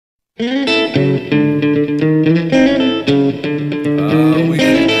We can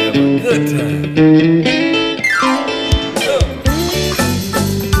have a good time.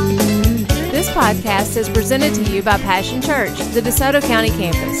 This podcast is presented to you by Passion Church, the DeSoto County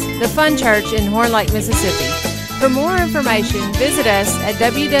campus, the fun church in Horn Lake, Mississippi. For more information, visit us at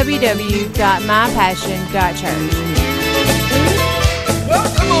www.mypassion.church.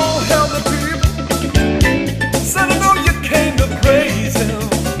 Well, come on, help the people. Said I know you came to praise him.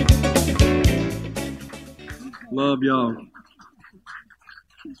 Love y'all.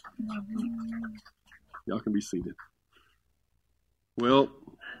 Y'all can be seated. Well,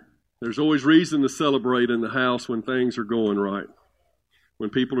 there's always reason to celebrate in the house when things are going right, when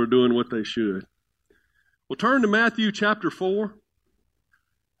people are doing what they should. Well, turn to Matthew chapter 4,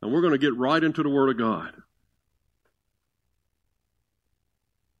 and we're going to get right into the Word of God.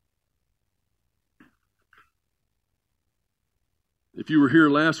 If you were here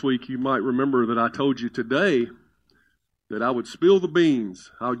last week, you might remember that I told you today that I would spill the beans.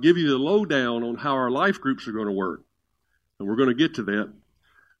 I would give you the lowdown on how our life groups are going to work. And we're going to get to that.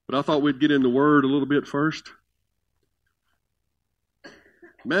 But I thought we'd get in the Word a little bit first.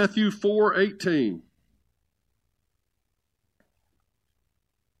 Matthew 4:18.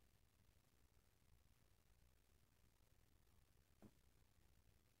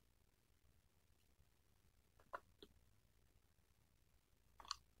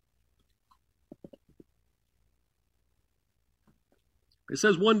 It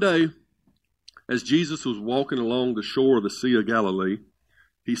says, one day, as Jesus was walking along the shore of the Sea of Galilee,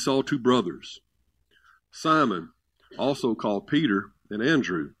 he saw two brothers, Simon, also called Peter, and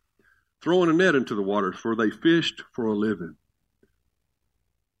Andrew, throwing a net into the water, for they fished for a living.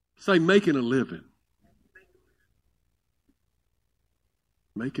 Say, making a living.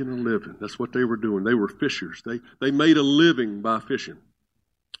 Making a living. That's what they were doing. They were fishers. They made a living by fishing.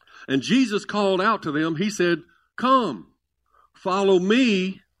 And Jesus called out to them. He said, "Come, follow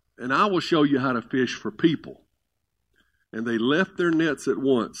me, and I will show you how to fish for people." And they left their nets at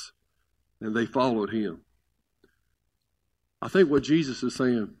once, and they followed him. I think what Jesus is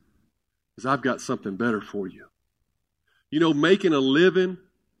saying is, I've got something better for you. You know, making a living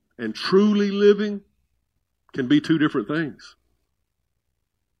and truly living can be two different things.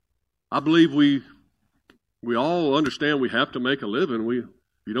 I believe we all understand we have to make a living. If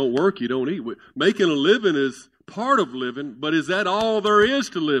you don't work, you don't eat. Making a living is part of living, but is that all there is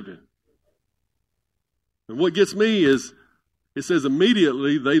to living? And what gets me is, it says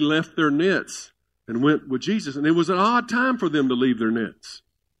immediately they left their nets and went with Jesus. And it was an odd time for them to leave their nets,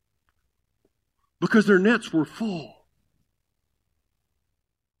 because their nets were full.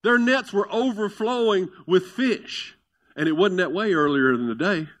 Their nets were overflowing with fish. And it wasn't that way earlier in the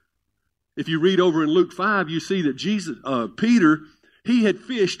day. If you read over in Luke 5, you see that Peter, he had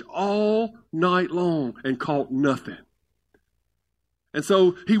fished all night long and caught nothing. And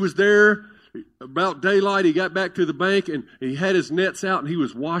so he was there about daylight. He got back to the bank and he had his nets out and he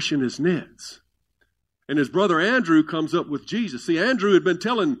was washing his nets. And his brother Andrew comes up with Jesus. See, Andrew had been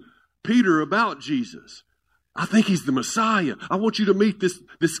telling Peter about Jesus. I think he's the Messiah. I want you to meet this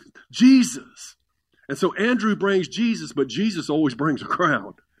Jesus. And so Andrew brings Jesus, but Jesus always brings a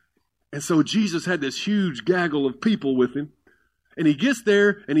crowd. And so Jesus had this huge gaggle of people with him. And he gets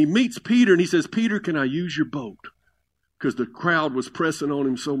there and he meets Peter and he says, "Peter, can I use your boat?" Because the crowd was pressing on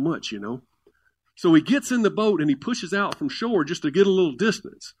him so much, you know. So he gets in the boat and he pushes out from shore just to get a little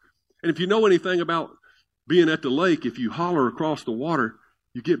distance. And if you know anything about being at the lake, if you holler across the water,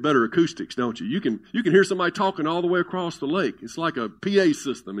 you get better acoustics, don't you? You can hear somebody talking all the way across the lake. It's like a PA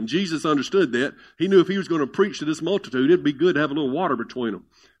system. And Jesus understood that. He knew if he was going to preach to this multitude, it'd be good to have a little water between them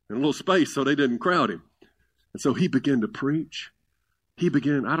and a little space so they didn't crowd him. And so he began to preach. I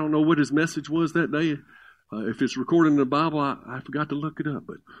don't know what his message was that day. If it's recorded in the Bible, I forgot to look it up.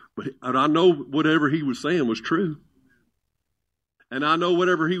 But I know whatever he was saying was true. And I know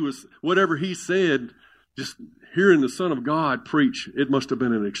whatever he said, just hearing the Son of God preach, it must have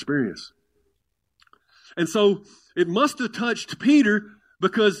been an experience. And so it must have touched Peter,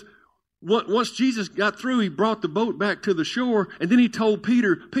 because once Jesus got through, he brought the boat back to the shore. And then he told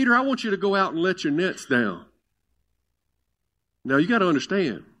Peter, "Peter, I want you to go out and let your nets down." Now, you got to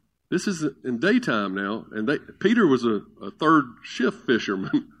understand, this is in daytime now, and Peter was a third shift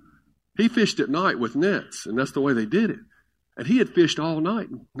fisherman. He fished at night with nets, and that's the way they did it. And he had fished all night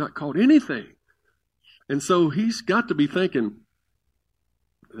and not caught anything. And so he's got to be thinking,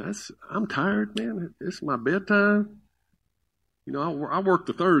 I'm tired, man. It's my bedtime. You know, I work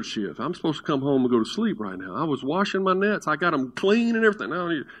the third shift. I'm supposed to come home and go to sleep right now. I was washing my nets. I got them clean and everything.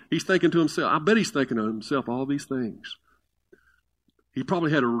 Now he's thinking to himself. I bet he's thinking to himself all these things. He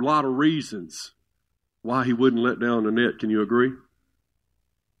probably had a lot of reasons why he wouldn't let down the net. Can you agree?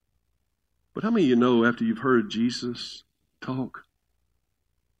 But how many of you know after you've heard Jesus talk,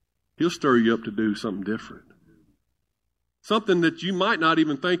 he'll stir you up to do something different? Something that you might not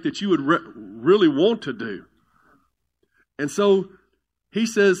even think that you would really want to do. And so he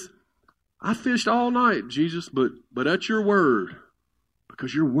says, I fished all night, Jesus, but at your word,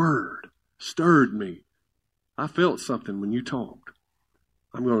 because your word stirred me. I felt something when you talked.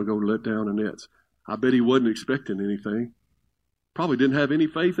 I'm going to go let down the nets. I bet he wasn't expecting anything. Probably didn't have any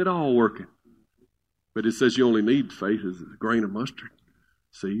faith at all working. But it says you only need faith as a grain of mustard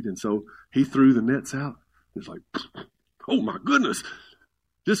seed. And so he threw the nets out. It's like, oh my goodness.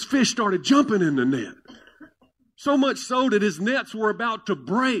 This fish started jumping in the net. So much so that his nets were about to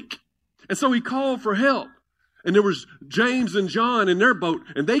break. And so he called for help. And there was James and John in their boat.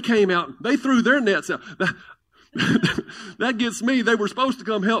 And they came out. They threw their nets out. That gets me. They were supposed to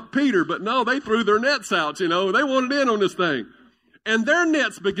come help Peter. But no, they threw their nets out, you know. They wanted in on this thing. And their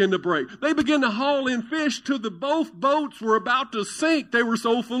nets began to break. They began to haul in fish till both boats were about to sink. They were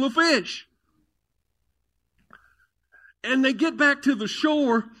so full of fish. And they get back to the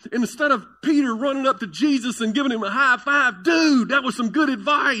shore, and instead of Peter running up to Jesus and giving him a high five, dude, that was some good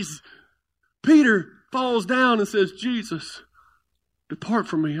advice. Peter falls down and says, Jesus, depart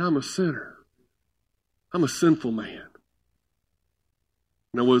from me, I'm a sinner. I'm a sinful man.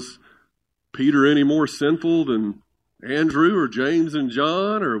 Now, was Peter any more sinful than Andrew or James and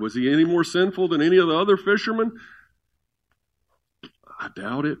John, or was he any more sinful than any of the other fishermen? I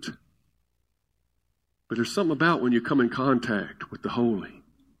doubt it. But there's something about when you come in contact with the holy.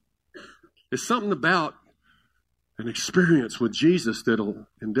 There's something about an experience with Jesus that'll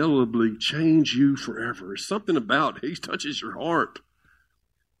indelibly change you forever. There's something about he touches your heart.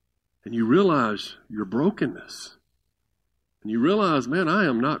 And you realize your brokenness. And you realize, man, I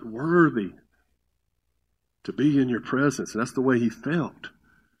am not worthy to be in your presence. And that's the way he felt.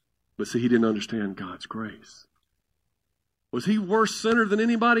 But see, he didn't understand God's grace. Was he a worse sinner than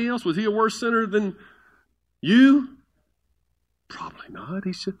anybody else? Was he a worse sinner than you? Probably not.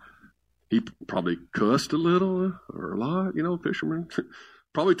 He probably cussed a little or a lot, you know, fishermen.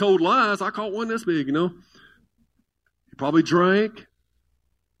 Probably told lies. I caught one this big, you know. He probably drank.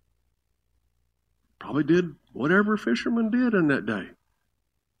 Probably did whatever fishermen did in that day.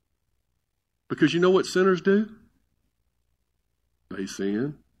 Because you know what sinners do? They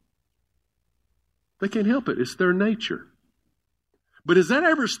sin. They can't help it. It's their nature. But has that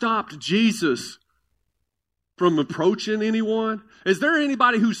ever stopped Jesus from approaching anyone? Is there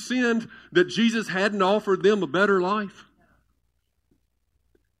anybody who sinned that Jesus hadn't offered them a better life?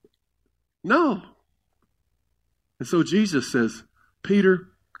 No. And so Jesus says, Peter,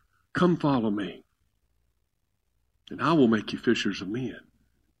 come follow me, and I will make you fishers of men.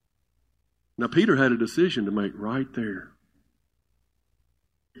 Now, Peter had a decision to make right there.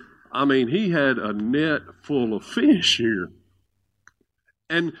 I mean, he had a net full of fish here.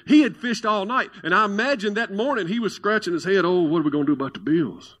 And he had fished all night. And I imagine that morning he was scratching his head, oh, what are we going to do about the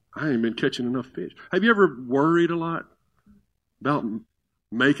bills? I ain't been catching enough fish. Have you ever worried a lot about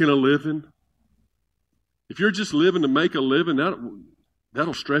making a living? If you're just living to make a living,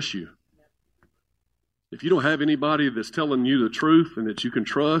 that'll stress you. If you don't have anybody that's telling you the truth and that you can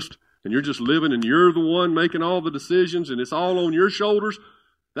trust, and you're just living and you're the one making all the decisions and it's all on your shoulders,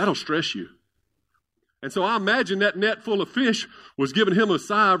 that'll stress you. And so I imagine that net full of fish was giving him a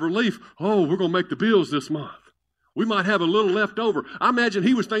sigh of relief. Oh, we're going to make the bills this month. We might have a little left over. I imagine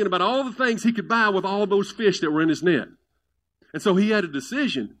he was thinking about all the things he could buy with all those fish that were in his net. And so he had a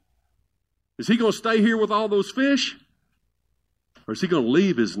decision. Is he going to stay here with all those fish? Or is he going to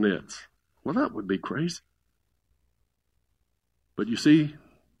leave his nets? Well, that would be crazy. But you see,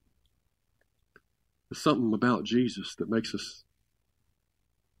 there's something about Jesus that makes us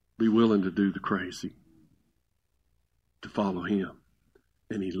be willing to do the crazy, to follow him.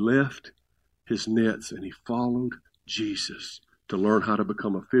 And he left his nets and he followed Jesus to learn how to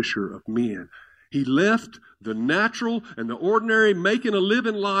become a fisher of men. He left the natural and the ordinary, making a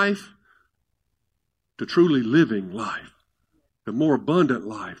living life, to truly living life, the more abundant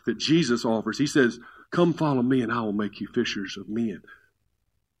life that Jesus offers. He says, come follow me and I will make you fishers of men.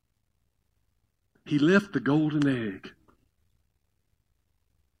 He left the golden egg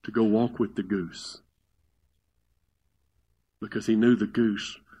to go walk with the goose, because he knew the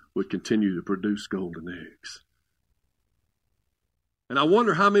goose would continue to produce golden eggs. And I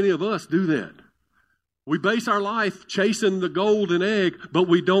wonder how many of us do that. We base our life chasing the golden egg, but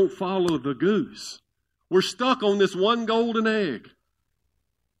we don't follow the goose. We're stuck on this one golden egg,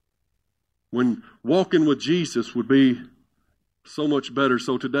 when walking with Jesus would be So much better.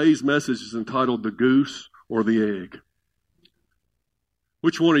 So today's message is entitled The Goose or the Egg.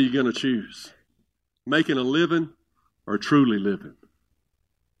 Which one are you going to choose? Making a living or truly living?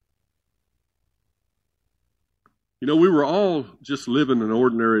 You know, we were all just living an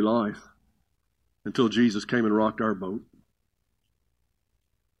ordinary life until Jesus came and rocked our boat.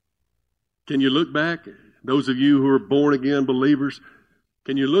 Can you look back, those of you who are born again believers,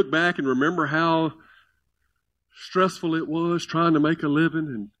 can you look back and remember how stressful it was trying to make a living,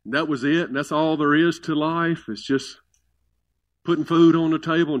 and that was it, and that's all there is to life? It's just putting food on the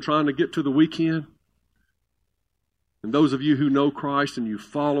table and trying to get to the weekend. And those of you who know Christ and you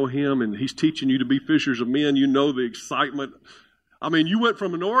follow Him and He's teaching you to be fishers of men, you know the excitement. I mean, you went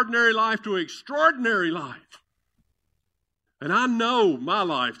from an ordinary life to an extraordinary life. And I know my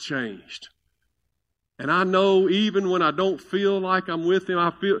life changed. And I know even when I don't feel like I'm with Him,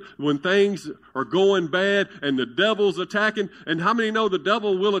 I feel when things are going bad and the devil's attacking. And how many know the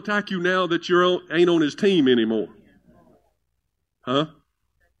devil will attack you now that you ain't on his team anymore? Huh?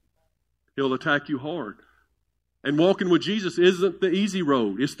 He'll attack you hard. And walking with Jesus isn't the easy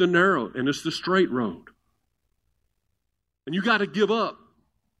road. It's the narrow and it's the straight road. And you got to give up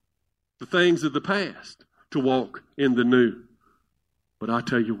the things of the past to walk in the new. But I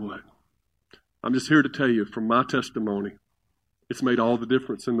tell you what, I'm just here to tell you from my testimony, it's made all the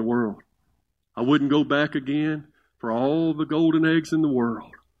difference in the world. I wouldn't go back again for all the golden eggs in the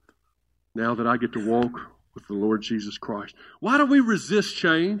world now that I get to walk with the Lord Jesus Christ. Why do we resist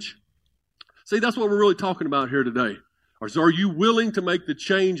change? See, that's what we're really talking about here today. Are you willing to make the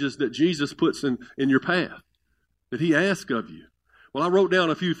changes that Jesus puts in your path, that He asks of you? Well, I wrote down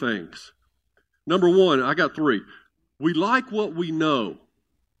a few things. Number one, I got 3. We like what we know,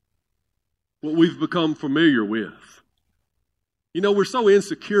 what we've become familiar with. You know, we're so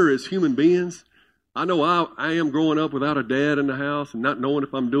insecure as human beings. I know I am growing up without a dad in the house and not knowing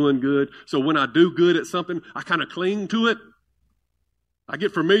if I'm doing good. So when I do good at something, I kind of cling to it. I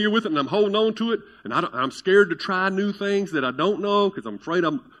get familiar with it and I'm holding on to it. And I'm scared to try new things that I don't know because I'm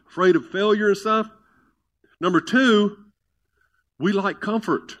afraid of failure and stuff. Number 2, we like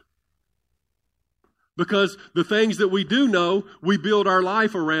comfort. Because the things that we do know, we build our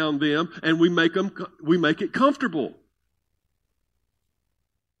life around them and we make it comfortable.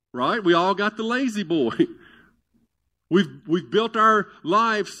 Right? We all got the lazy boy. We've built our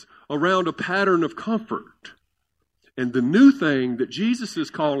lives around a pattern of comfort. And the new thing that Jesus is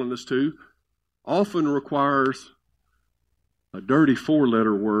calling us to often requires a dirty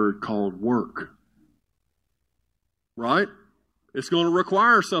 4-letter word called work. Right? It's going to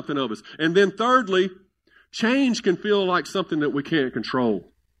require something of us. And then thirdly, change can feel like something that we can't control.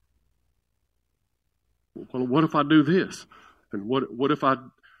 Well, what if I do this? And what if I,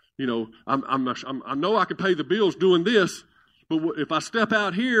 you know, I know I can pay the bills doing this, but if I step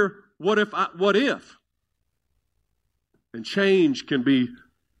out here, what if? And change can be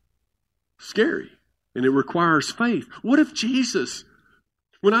scary, and it requires faith. What if Jesus,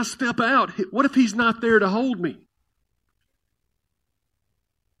 when I step out, what if He's not there to hold me?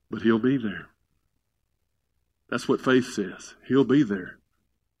 But He'll be there. That's what faith says. He'll be there.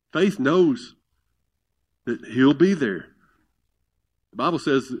 Faith knows that He'll be there. The Bible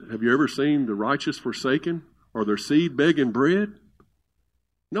says, have you ever seen the righteous forsaken or their seed begging bread?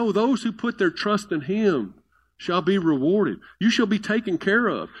 No, those who put their trust in Him shall be rewarded. You shall be taken care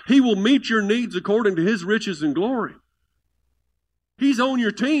of. He will meet your needs according to His riches and glory. He's on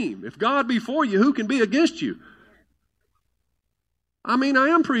your team. If God be for you, who can be against you? I mean, I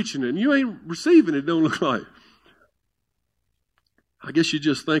am preaching it, and you ain't receiving it, don't look like. I guess you're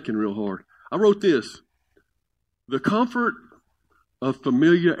just thinking real hard. I wrote this. The comfort of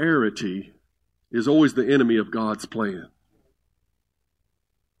familiarity is always the enemy of God's plan.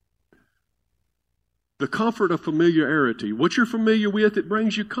 The comfort of familiarity. What you're familiar with, it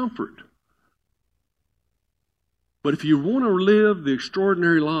brings you comfort. But if you want to live the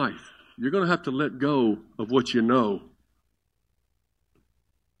extraordinary life, you're going to have to let go of what you know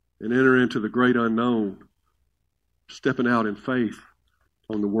and enter into the great unknown, stepping out in faith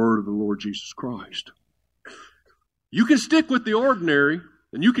on the word of the Lord Jesus Christ. You can stick with the ordinary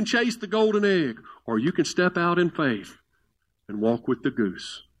and you can chase the golden egg, or you can step out in faith and walk with the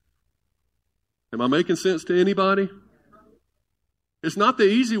goose. Am I making sense to anybody? It's not the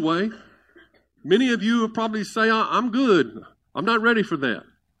easy way. Many of you will probably say, I'm good. I'm not ready for that.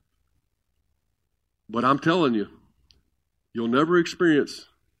 But I'm telling you, you'll never experience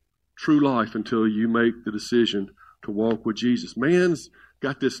true life until you make the decision to walk with Jesus. Man's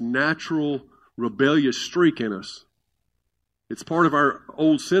got this natural rebellious streak in us. It's part of our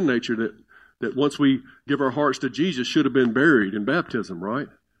old sin nature that once we give our hearts to Jesus should have been buried in baptism, right?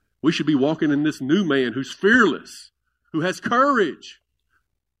 We should be walking in this new man who's fearless, who has courage,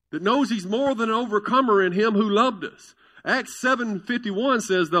 that knows he's more than an overcomer in him who loved us. Acts 7:51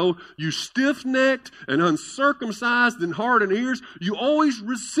 says, though, you stiff-necked and uncircumcised in heart and ears, you always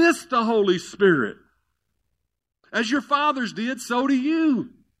resist the Holy Spirit. As your fathers did, so do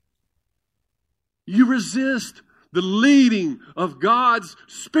you. You resist the leading of God's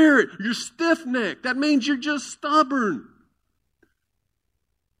Spirit. You're stiff-necked. That means you're just stubborn.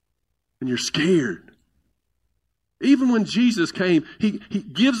 And you're scared. Even when Jesus came, He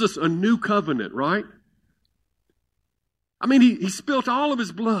gives us a new covenant, right? I mean, He spilt all of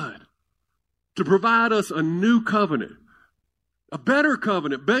His blood to provide us a new covenant. A better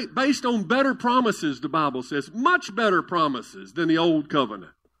covenant based on better promises, the Bible says. Much better promises than the old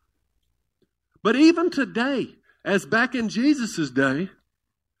covenant. But even today, as back in Jesus' day,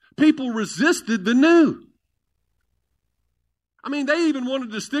 people resisted the new. I mean, they even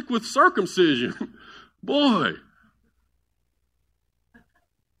wanted to stick with circumcision. Boy.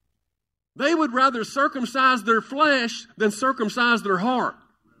 They would rather circumcise their flesh than circumcise their heart.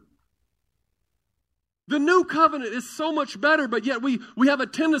 The new covenant is so much better, but yet we have a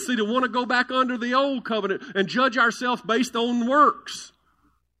tendency to want to go back under the old covenant and judge ourselves based on works.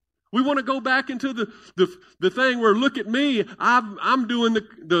 We want to go back into the thing where, look at me, I'm doing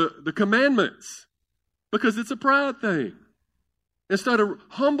the commandments because it's a pride thing. Instead of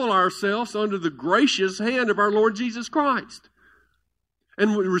humble ourselves under the gracious hand of our Lord Jesus Christ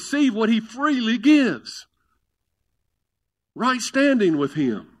and receive what He freely gives. Right standing with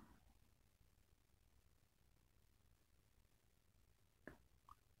Him.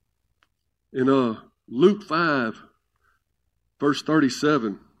 In Luke 5, verse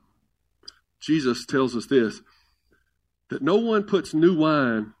 37, Jesus tells us this, that no one puts new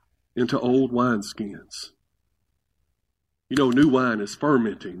wine into old wineskins. You know, new wine is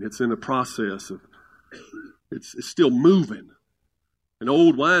fermenting. It's in the process of, it's still moving. And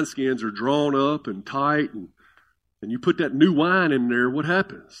old wineskins are drawn up and tight, and you put that new wine in there, what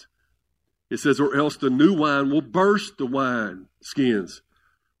happens? It says, or else the new wine will burst the wine skins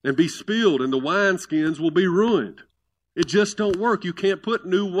and be spilled, and the wineskins will be ruined. It just don't work. You can't put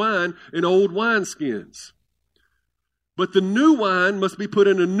new wine in old wineskins. But the new wine must be put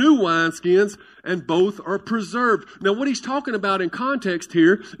into new wineskins, and both are preserved. Now, what he's talking about in context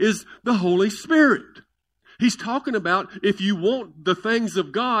here is the Holy Spirit. He's talking about if you want the things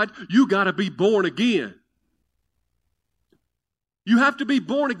of God, you got to be born again. You have to be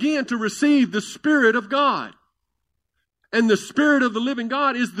born again to receive the Spirit of God. And the Spirit of the living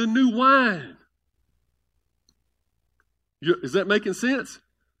God is the new wine. Is that making sense?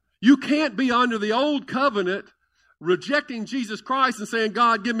 You can't be under the old covenant rejecting Jesus Christ and saying,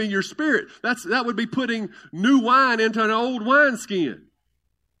 God, give me your Spirit. That would be putting new wine into an old wineskin.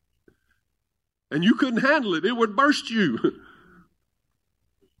 And you couldn't handle it. It would burst you.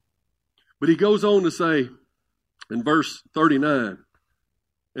 But he goes on to say in verse 39,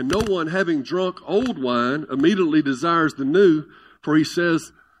 and no one having drunk old wine immediately desires the new, for he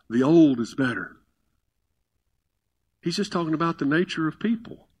says the old is better. He's just talking about the nature of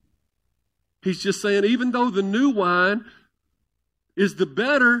people. He's just saying even though the new wine is the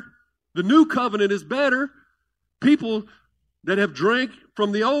better, the new covenant is better, people that have drank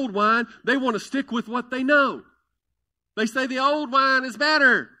from the old wine, they want to stick with what they know. They say the old wine is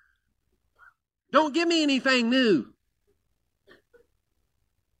better. Don't give me anything new.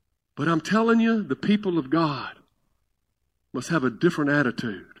 But I'm telling you, the people of God must have a different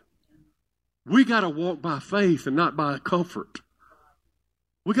attitude. We got to walk by faith and not by comfort.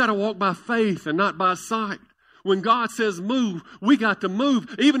 We got to walk by faith and not by sight. When God says move, we got to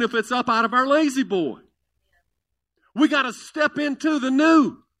move, even if it's up out of our lazy boy. We got to step into the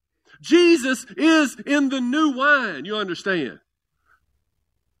new. Jesus is in the new wine, you understand?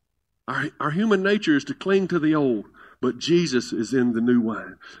 Our human nature is to cling to the old, but Jesus is in the new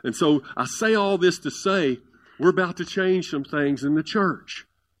wine. And so I say all this to say we're about to change some things in the church.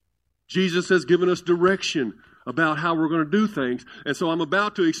 Jesus has given us direction about how we're going to do things. And so I'm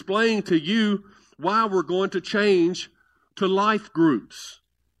about to explain to you why we're going to change to life groups.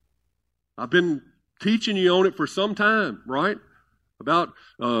 I've been teaching you on it for some time, right? About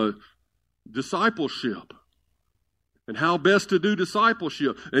discipleship and how best to do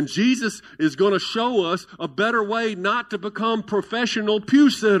discipleship. And Jesus is going to show us a better way not to become professional pew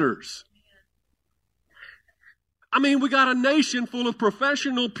sitters. I mean, we got a nation full of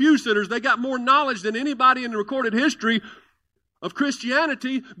professional pew sitters. They got more knowledge than anybody in the recorded history of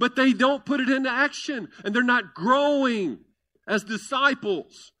Christianity, but they don't put it into action. And they're not growing as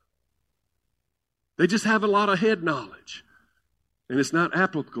disciples. They just have a lot of head knowledge. And it's not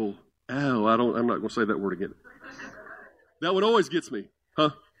applicable. Oh, I'm not going to say that word again. That one always gets me. Huh?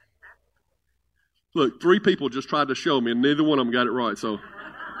 Look, 3 people just tried to show me, and neither one of them got it right, so.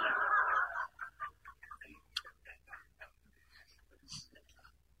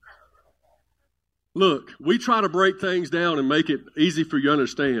 Look, we try to break things down and make it easy for you to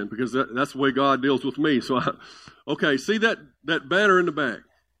understand because that's the way God deals with me. So, okay, see that banner in the back?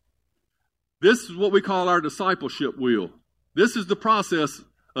 This is what we call our discipleship wheel. This is the process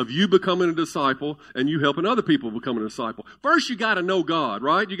of you becoming a disciple and you helping other people become a disciple. First, you got to know God,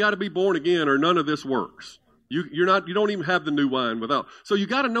 right? You got to be born again or none of this works. You don't even have the new wine without. So you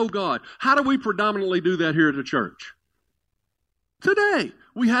got to know God. How do we predominantly do that here at the church? Today,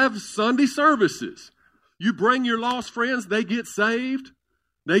 we have Sunday services. You bring your lost friends, they get saved.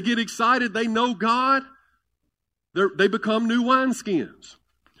 They get excited. They know God. They become new wineskins.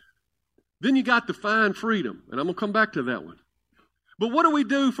 Then you got the find freedom, and I'm going to come back to that one. But what do we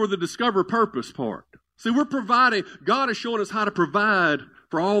do for the discover purpose part? See, we're providing, God is showing us how to provide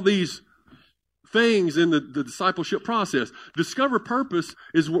for all these things in the discipleship process. Discover purpose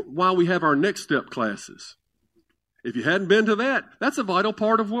is why we have our next step classes. If you hadn't been to that, that's a vital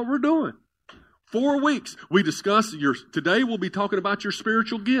part of what we're doing. 4 weeks, we discuss today we'll be talking about your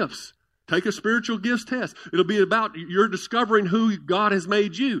spiritual gifts. Take a spiritual gifts test. It'll be about you're discovering who God has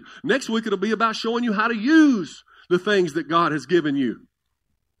made you. Next week, it'll be about showing you how to use the things that God has given you.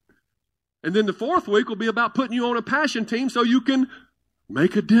 And then the 4th week will be about putting you on a passion team so you can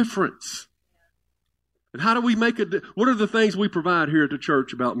make a difference. And how do we what are the things we provide here at the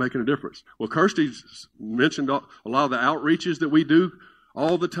church about making a difference? Well, Kirsty's mentioned a lot of the outreaches that we do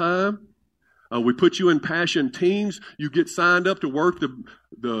all the time. We put you in passion teams. You get signed up to work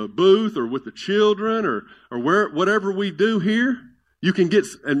the booth or with the children or whatever we do here. You can get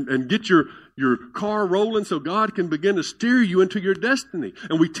and get your car rolling so God can begin to steer you into your destiny.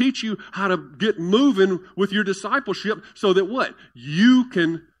 And we teach you how to get moving with your discipleship so that what? You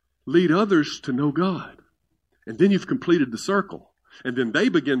can lead others to know God. And then you've completed the circle. And then they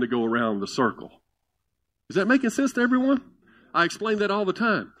begin to go around the circle. Is that making sense to everyone? I explain that all the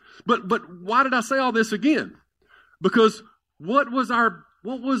time. But why did I say all this again? Because what was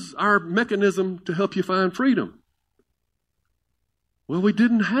our mechanism to help you find freedom? Well, we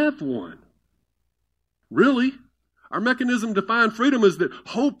didn't have one. Really? Our mechanism to find freedom is that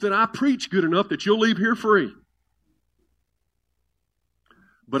hope that I preach good enough that you'll leave here free.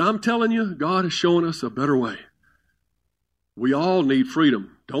 But I'm telling you, God is showing us a better way. We all need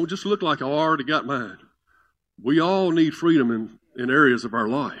freedom. Don't just look like I already got mine. We all need freedom in areas of our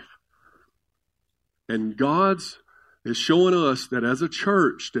life. And God's is showing us that as a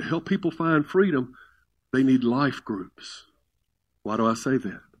church, to help people find freedom, they need life groups. Why do I say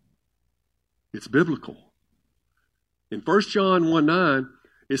that? It's biblical. In 1 John 1:9,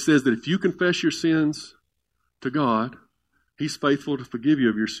 it says that if you confess your sins to God, He's faithful to forgive you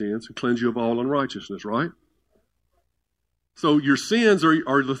of your sins and cleanse you of all unrighteousness, right? So your sins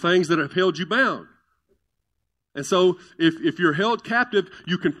are the things that have held you bound. And so if you're held captive,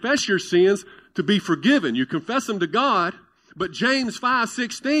 you confess your sins to be forgiven. You confess them to God. But James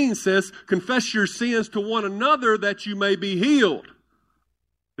 5:16 says, confess your sins to one another that you may be healed.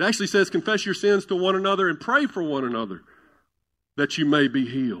 It actually says, confess your sins to one another and pray for one another that you may be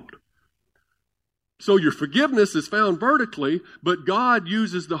healed. So your forgiveness is found vertically, but God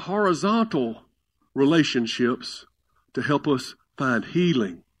uses the horizontal relationships to help us find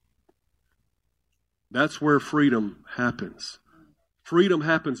healing. That's where freedom happens. Freedom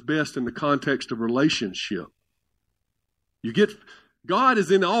happens best in the context of relationship. God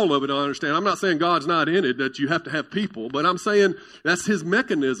is in all of it, I understand. I'm not saying God's not in it, that you have to have people, but I'm saying that's His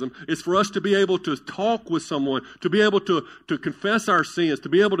mechanism. It's for us to be able to talk with someone, to be able to confess our sins, to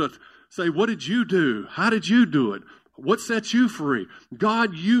be able to say, what did you do? How did you do it? What set you free?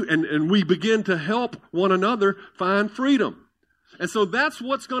 God, and we begin to help one another find freedom. And so that's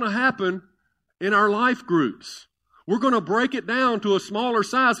what's going to happen in our life groups. We're going to break it down to a smaller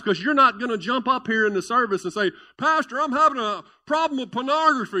size because you're not going to jump up here in the service and say, Pastor, I'm having a problem with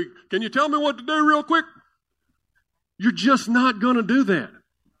pornography. Can you tell me what to do real quick? You're just not going to do that.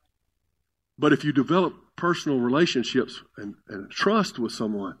 But if you develop personal relationships and trust with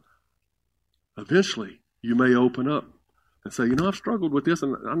someone, eventually you may open up and say, I've struggled with this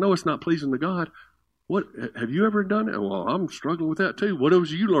and I know it's not pleasing to God. What have you ever done it? Well, I'm struggling with that too. What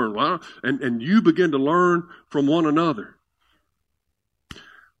else you learn? Well, and you begin to learn from one another.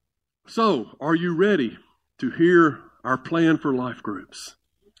 So, are you ready to hear our plan for life groups?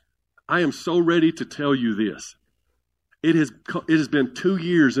 I am so ready to tell you this. It has been 2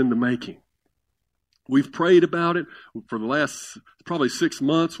 years in the making. We've prayed about it for the last probably 6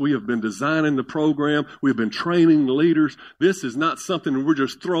 months. We have been designing the program. We've been training the leaders. This is not something we're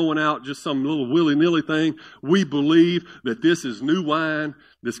just throwing out, just some little willy-nilly thing. We believe that this is new wine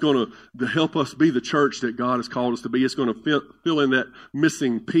that's going to help us be the church that God has called us to be. It's going to fill in that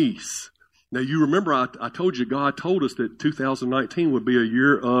missing piece. Now, you remember I told you God told us that 2019 would be a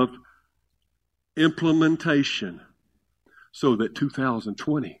year of implementation, so that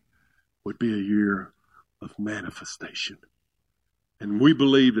 2020 would be a year of manifestation. And we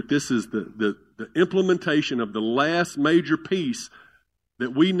believe that this is the implementation of the last major piece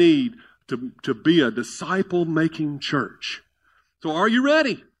that we need to be a disciple-making church. So are you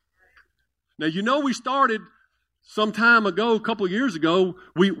ready? Now, you know we started some time ago, a couple of years ago,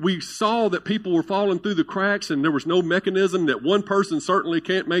 we saw that people were falling through the cracks and there was no mechanism, that one person certainly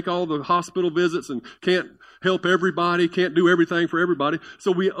can't make all the hospital visits and can't help everybody, can't do everything for everybody.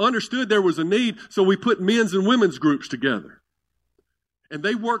 So we understood there was a need, so we put men's and women's groups together. And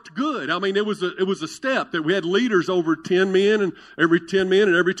they worked good. I mean, it was a step that we had leaders over 10 men and every 10 men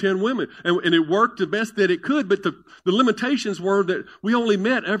and every 10 women. And it worked the best that it could, but the limitations were that we only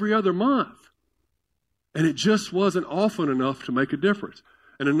met every other month. And it just wasn't often enough to make a difference.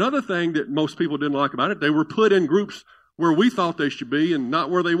 And another thing that most people didn't like about it, they were put in groups where we thought they should be and not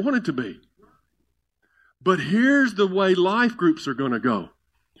where they wanted to be. But here's the way life groups are going to go.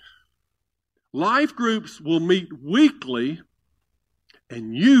 Life groups will meet weekly,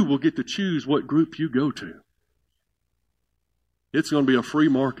 and you will get to choose what group you go to. It's going to be a free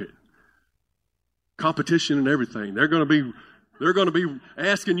market. Competition and everything. They're going to be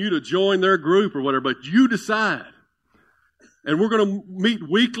asking you to join their group or whatever, but you decide. And we're going to meet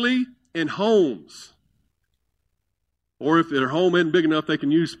weekly in homes. Or if their home isn't big enough, they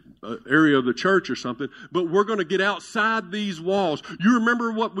can use an area of the church or something. But we're going to get outside these walls. You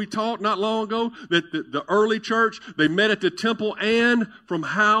remember what we taught not long ago? That the early church, they met at the temple and from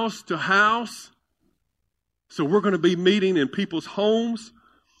house to house. So we're going to be meeting in people's homes.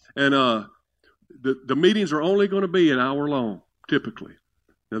 And the meetings are only going to be an hour long, typically.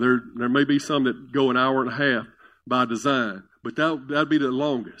 Now, there may be some that go an hour and a half by design. But that'd be the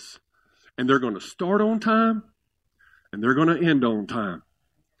longest. And they're going to start on time. And they're going to end on time.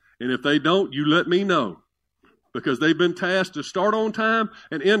 And if they don't, you let me know. Because they've been tasked to start on time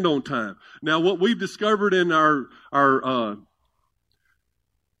and end on time. Now, what we've discovered in our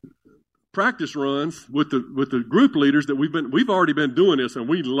practice runs with the group leaders that we've already been doing this, and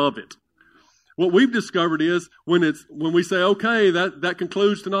we love it. What we've discovered is when we say, okay, that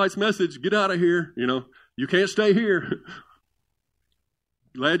concludes tonight's message, get out of here. You know, you can't stay here.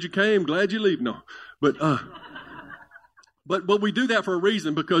 Glad you came, glad you leave. No, But we do that for a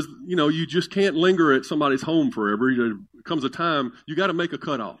reason, because, you know, you just can't linger at somebody's home forever. There comes a time you got to make a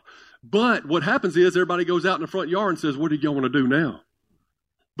cutoff. But what happens is everybody goes out in the front yard and says, what do y'all want to do now?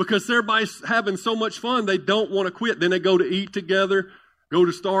 Because everybody's having so much fun, they don't want to quit. Then they go to eat together, go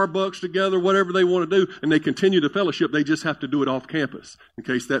to Starbucks together, whatever they want to do, and they continue the fellowship. They just have to do it off campus in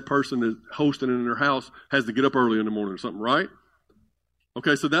case that person is hosting in their house has to get up early in the morning or something, right?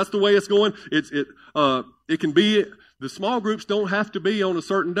 Okay, so that's the way it's going. It can be... The small groups don't have to be on a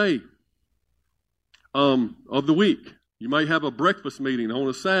certain day of the week. You may have a breakfast meeting on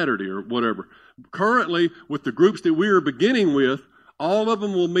a Saturday or whatever. Currently, with the groups that we are beginning with, all of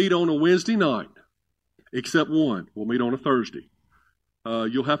them will meet on a Wednesday night, except one. We'll meet on a Thursday.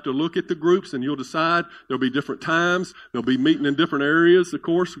 You'll have to look at the groups and you'll decide. There'll be different times. They'll be meeting in different areas, of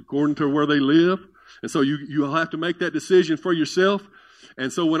course, according to where they live. And so you'll have to make that decision for yourself.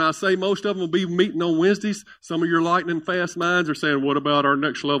 And so when I say most of them will be meeting on Wednesdays, some of your lightning fast minds are saying, what about our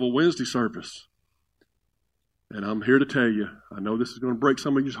next level Wednesday service? And I'm here to tell you, I know this is going to break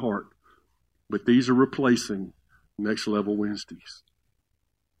some of your heart, but these are replacing next level Wednesdays,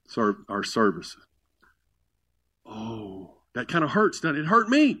 our services. Oh, that kind of hurts, doesn't it? It hurt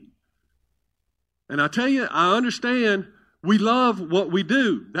me. And I tell you, I understand we love what we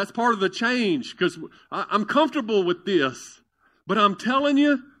do. That's part of the change, because I'm comfortable with this. But I'm telling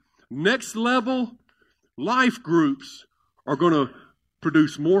you, next level life groups are going to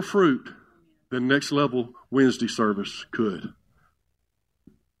produce more fruit than next level Wednesday service could.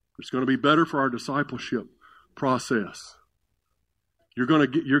 It's going to be better for our discipleship process.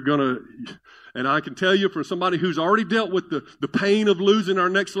 And I can tell you, for somebody who's already dealt with the pain of losing our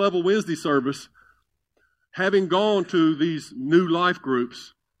next level Wednesday service, having gone to these new life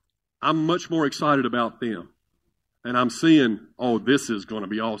groups, I'm much more excited about them. And I'm seeing, oh, this is going to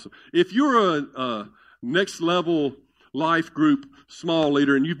be awesome. If you're a next level life group small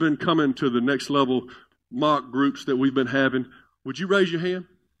leader and you've been coming to the next level mock groups that we've been having, would you raise your hand?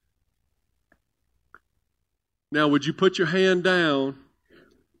 Now, would you put your hand down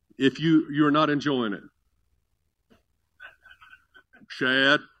if you're not enjoying it?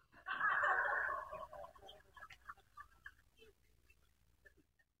 Shad?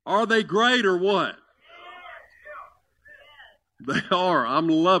 Are they great or what? They are. I'm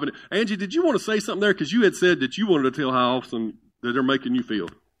loving it. Angie, did you want to say something there? Because you had said that you wanted to tell how awesome that they're making you feel.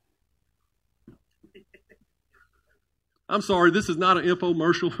 I'm sorry, this is not an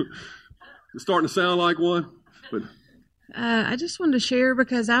infomercial. It's starting to sound like one. But I just wanted to share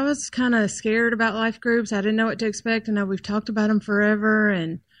because I was kind of scared about life groups. I didn't know what to expect. I know we've talked about them forever,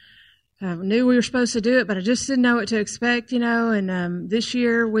 and I knew we were supposed to do it, but I just didn't know what to expect, And this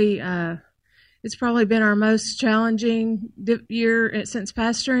year it's probably been our most challenging year since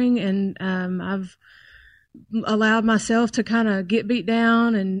pastoring, and I've allowed myself to kind of get beat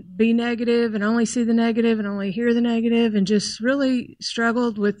down and be negative and only see the negative and only hear the negative, and just really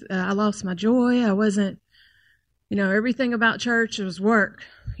struggled with, I lost my joy. I wasn't, everything about church was work.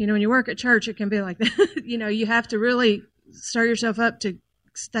 When you work at church, it can be like that. You have to really stir yourself up to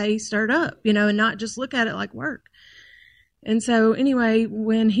stay stirred up, and not just look at it like work. And so anyway,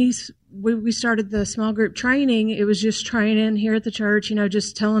 when we started the small group training, it was just training here at the church,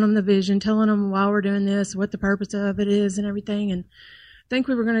 just telling them the vision, telling them why we're doing this, what the purpose of it is and everything. And I think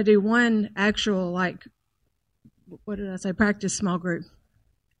we were going to do one actual, practice small group.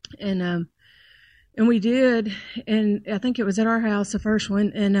 And we did, and I think it was at our house, the first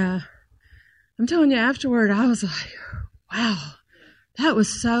one. And I'm telling you, afterward, I was like, wow. That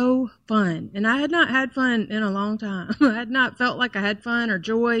was so fun. And I had not had fun in a long time. I had not felt like I had fun or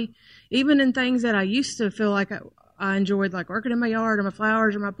joy, even in things that I used to feel like I enjoyed, like working in my yard or my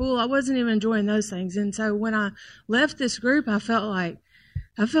flowers or my pool. I wasn't even enjoying those things. And so when I left this group, I felt like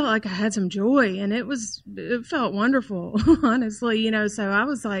I had some joy, and it felt wonderful, honestly, So I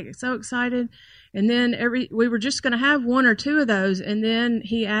was like so excited. And then we were just going to have one or two of those. And then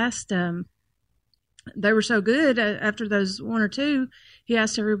he asked, they were so good after those one or two, he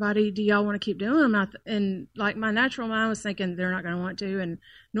asked everybody, do y'all want to keep doing them? And my natural mind was thinking they're not going to want to. And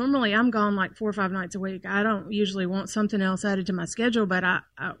normally I'm gone like 4 or 5 nights a week. I don't usually want something else added to my schedule, but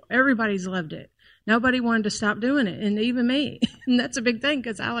everybody's loved it. Nobody wanted to stop doing it, and even me. And that's a big thing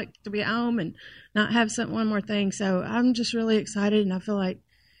because I like to be at home and not have one more thing. So I'm just really excited, and I feel like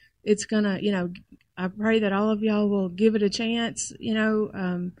it's going to, I pray that all of y'all will give it a chance,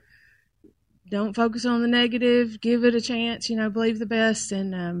 don't focus on the negative. Give it a chance. Believe the best,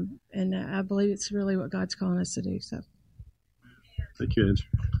 and I believe it's really what God's calling us to do. So, thank you, Angie.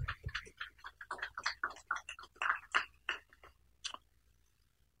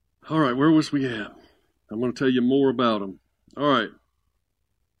 All right, where was we at? I'm going to tell you more about them. All right.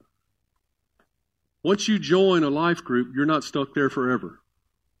 Once you join a life group, you're not stuck there forever.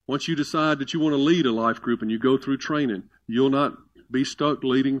 Once you decide that you want to lead a life group and you go through training, you'll not be stuck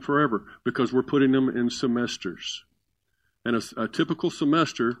leading forever, because we're putting them in semesters. And a typical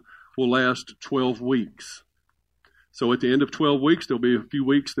semester will last 12 weeks. So at the end of 12 weeks, there'll be a few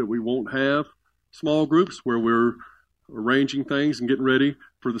weeks that we won't have small groups, where we're arranging things and getting ready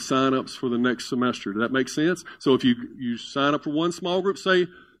for the sign-ups for the next semester. Does that make sense? So if you sign up for one small group, say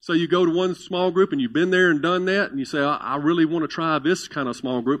you go to one small group and you've been there and done that, and you say, I really want to try this kind of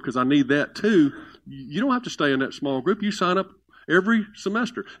small group because I need that too. You don't have to stay in that small group. You sign up every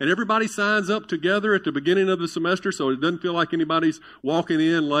semester. And everybody signs up together at the beginning of the semester, so it doesn't feel like anybody's walking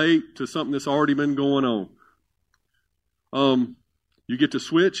in late to something that's already been going on. You get to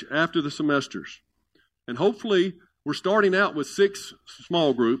switch after the semesters. And hopefully, we're starting out with 6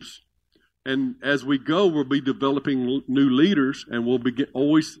 small groups. And as we go, we'll be developing new leaders, and we'll be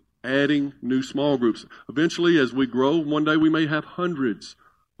always adding new small groups. Eventually, as we grow, one day we may have hundreds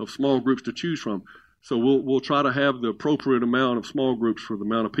of small groups to choose from. So we'll try to have the appropriate amount of small groups for the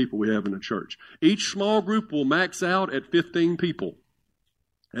amount of people we have in the church. Each small group will max out at 15 people,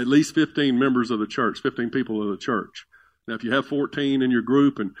 at least 15 members of the church, 15 people of the church. Now, if you have 14 in your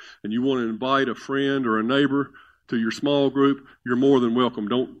group and you want to invite a friend or a neighbor to your small group, you're more than welcome.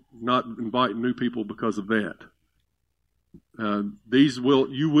 Don't not invite new people because of that.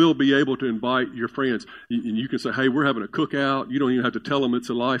 You will be able to invite your friends. And you can say, hey, we're having a cookout. You don't even have to tell them it's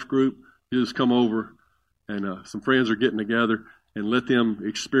a life group. You just come over, and some friends are getting together, and let them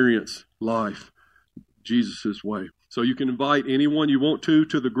experience life Jesus' way. So you can invite anyone you want to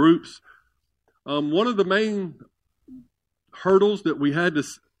the groups. One of the main hurdles that we had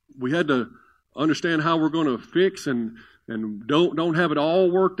to understand how we're going to fix and don't have it all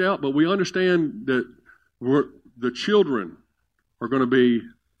worked out, but we understand that the children are going to be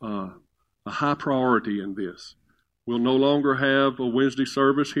a high priority in this. We'll no longer have a Wednesday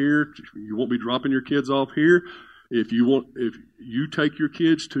service here. You won't be dropping your kids off here. If you take your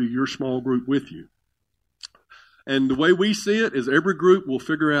kids to your small group with you. And the way we see it is every group will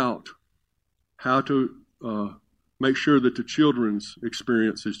figure out how to make sure that the children's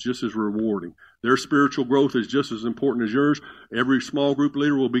experience is just as rewarding. Their spiritual growth is just as important as yours. Every small group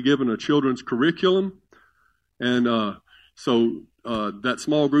leader will be given a children's curriculum. And so that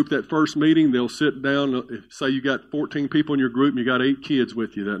small group, that first meeting, they'll sit down. If, say you got 14 people in your group and you got 8 kids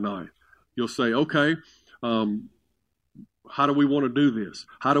with you that night. You'll say, okay, how do we want to do this?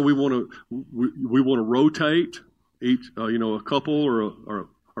 How do we want to, we want to rotate each, a couple or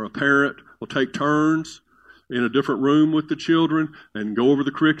a parent will take turns in a different room with the children and go over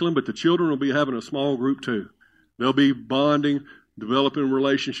the curriculum, but the children will be having a small group too. They'll be bonding, developing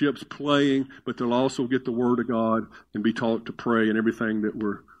relationships, playing, but they'll also get the Word of God and be taught to pray and everything that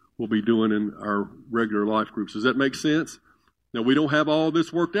we'll be doing in our regular life groups. Does that make sense? Now, we don't have all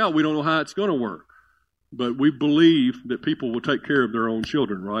this worked out. We don't know how it's going to work. But we believe that people will take care of their own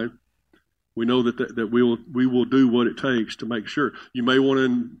children, right? We know that we will do what it takes to make sure. You may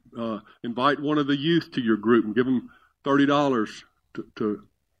want to invite one of the youth to your group and give them $30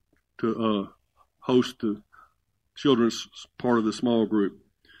 to host the children's part of the small group.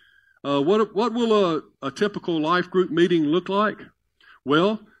 What will a typical life group meeting look like?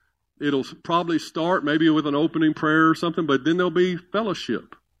 Well, it'll probably start maybe with an opening prayer or something, but then there'll be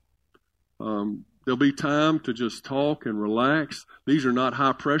fellowship. There'll be time to just talk and relax. These are not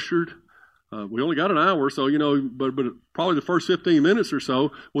high pressured. We only got an hour, so, but probably the first 15 minutes or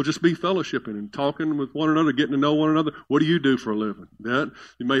so will just be fellowshipping and talking with one another, getting to know one another. What do you do for a living?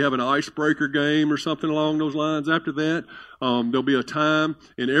 You may have an icebreaker game or something along those lines after that. There'll be a time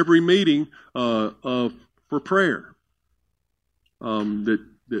in every meeting for prayer that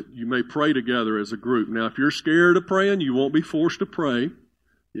you may pray together as a group. Now, if you're scared of praying, you won't be forced to pray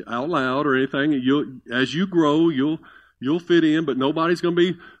out loud or anything. As you grow, you'll fit in, but nobody's going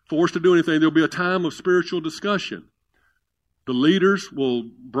to be forced to do anything. There'll be a time of spiritual discussion. The leaders will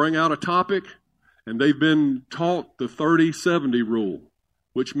bring out a topic, and they've been taught the 30-70 rule,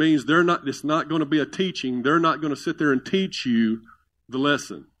 which means it's not going to be a teaching. They're not going to sit there and teach you the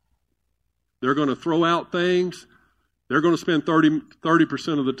lesson. They're going to throw out things. They're going to spend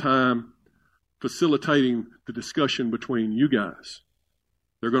 30% of the time facilitating the discussion between you guys.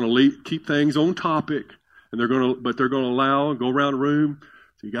 They're going to keep things on topic, and they're going to allow and go around the room.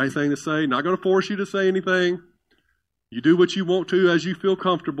 So you got anything to say? Not going to force you to say anything. You do what you want to as you feel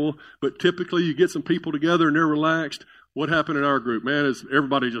comfortable, but typically you get some people together and they're relaxed. What happened in our group, man, is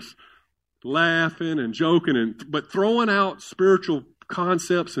everybody just laughing and joking, but throwing out spiritual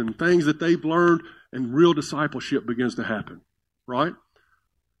concepts and things that they've learned, and real discipleship begins to happen, right?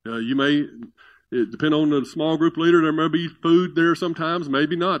 It depends on the small group leader. There may be food there sometimes,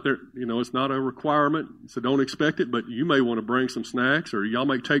 maybe not. It's not a requirement, so don't expect it, but you may want to bring some snacks, or y'all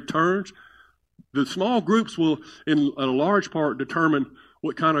may take turns. The small groups will, in a large part, determine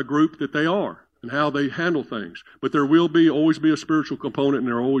what kind of group that they are and how they handle things. But there will always be a spiritual component, and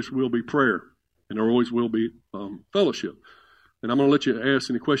there always will be prayer, and there always will be fellowship. And I'm going to let you ask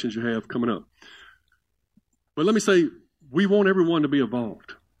any questions you have coming up. But let me say, we want everyone to be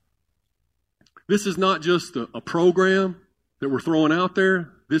involved. This is not just a program that we're throwing out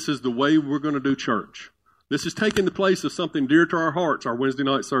there. This is the way we're going to do church. This is taking the place of something dear to our hearts, our Wednesday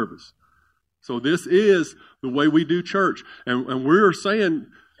night service. So this is the way we do church. And we're saying,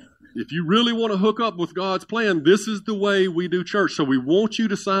 if you really want to hook up with God's plan, this is the way we do church. So we want you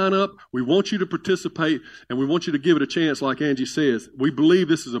to sign up. We want you to participate. And we want you to give it a chance, like Angie says. We believe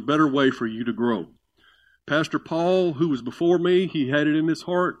this is a better way for you to grow. Pastor Paul, who was before me, he had it in his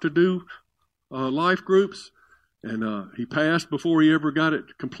heart to do life groups, and he passed before he ever got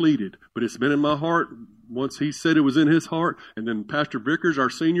it completed. But it's been in my heart once he said it was in his heart. And then Pastor Vickers, our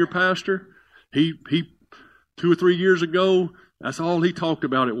senior pastor, he 2 or 3 years ago, that's all he talked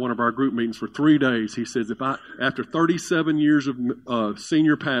about at one of our group meetings for 3 days. He says, after 37 years of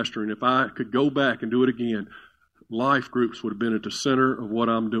senior pastoring, if I could go back and do it again, life groups would have been at the center of what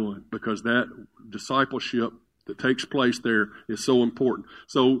I'm doing, because that discipleship that takes place there is so important.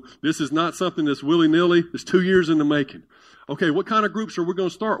 So this is not something that's willy-nilly. It's 2 years in the making. Okay, what kind of groups are we going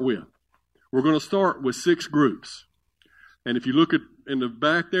to start with? We're going to start with 6 groups. And if you look in the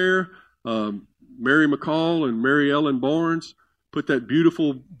back there, Mary McCall and Mary Ellen Barnes put that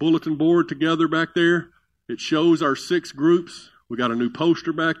beautiful bulletin board together back there. It shows our 6 groups. We got a new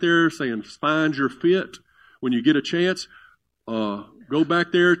poster back there saying, "Find your fit." When you get a chance, go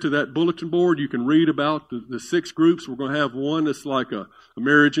back there to that bulletin board. You can read about the 6 groups. We're going to have one that's like a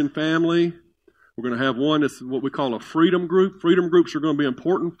marriage and family. We're going to have one that's what we call a freedom group. Freedom groups are going to be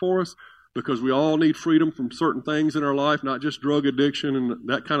important for us because we all need freedom from certain things in our life, not just drug addiction and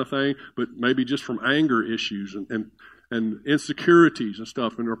that kind of thing, but maybe just from anger issues and insecurities and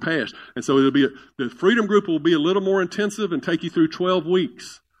stuff in our past. And so the freedom group will be a little more intensive and take you through 12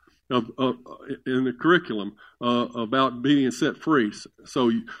 weeks in the curriculum about being set free.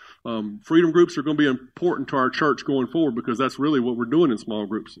 So freedom groups are going to be important to our church going forward because that's really what we're doing in small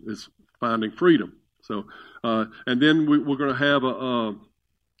groups is finding freedom. So and then we're going to have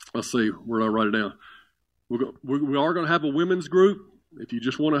let's see, where did I write it down? We are going to have a women's group. If you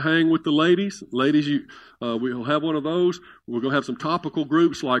just want to hang with the ladies, we'll have one of those. We're going to have some topical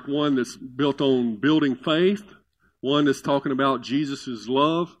groups, like one that's built on building faith, one that's talking about Jesus'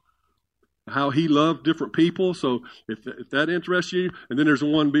 love, how he loved different people. So if that interests you, and then there's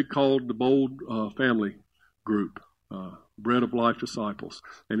one big called the Bold Family Group, Bread of Life Disciples,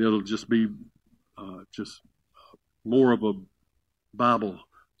 and it'll just be just more of a Bible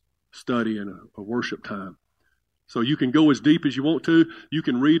study and a worship time. So you can go as deep as you want to. You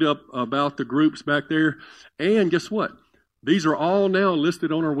can read up about the groups back there. And guess what? These are all now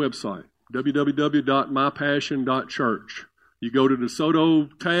listed on our website, www.mypassion.church. You go to the DeSoto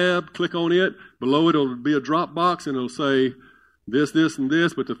tab, click on it. Below it will be a drop box, and it'll say this, this, and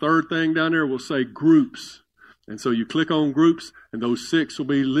this. But the third thing down there will say groups. And so you click on groups, and those 6 will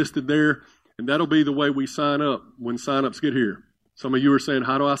be listed there. And that'll be the way we sign up when sign-ups get here. Some of you are saying,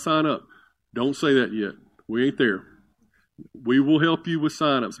 how do I sign up? Don't say that yet. We ain't there. We will help you with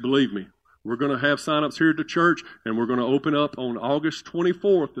sign-ups, believe me. We're going to have sign-ups here at the church, and we're going to open up on August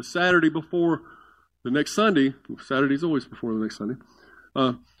 24th, the Saturday before the next Sunday. Saturday's always before the next Sunday.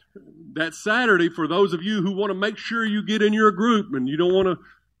 That Saturday, for those of you who want to make sure you get in your group and you don't want to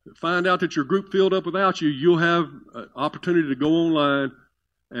find out that your group filled up without you, you'll have an opportunity to go online.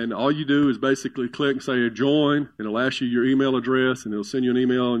 And all you do is basically click and say join, and it'll ask you your email address, and it'll send you an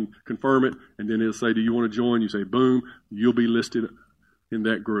email and confirm it. And then it'll say, do you want to join? You say, boom, you'll be listed in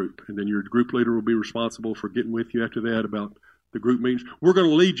that group. And then your group leader will be responsible for getting with you after that about the group meetings. We're going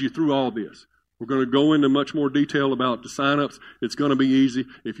to lead you through all this. We're going to go into much more detail about the sign-ups. It's going to be easy.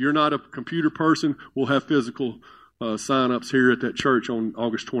 If you're not a computer person, we'll have physical sign-ups here at that church on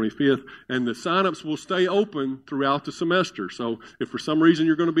August 25th. And the sign-ups will stay open throughout the semester. So if for some reason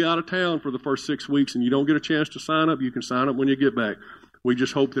you're going to be out of town for the first 6 weeks and you don't get a chance to sign up, you can sign up when you get back. We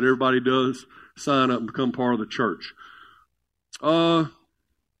just hope that everybody does sign up and become part of the church.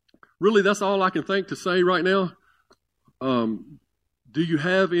 Really, that's all I can think to say right now. Do you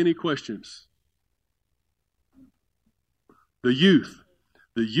have any questions? The youth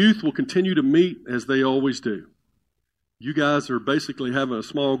will continue to meet as they always do. You guys are basically having a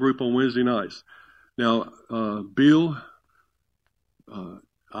small group on Wednesday nights. Now, Bill,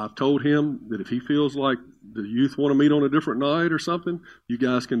 I've told him that if he feels like the youth want to meet on a different night or something, you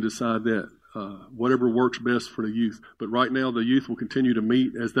guys can decide that. Whatever works best for the youth. But right now, the youth will continue to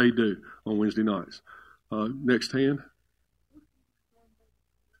meet as they do on Wednesday nights. Next hand.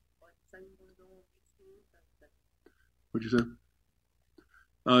 What'd you say?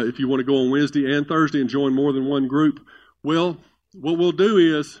 If you want to go on Wednesday and Thursday and join more than one group, well, what we'll do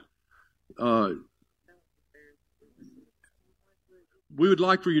is we would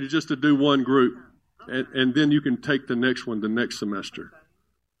like for you to do one group, and then you can take the next one the next semester.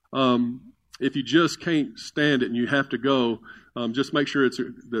 If you just can't stand it and you have to go, just make sure it's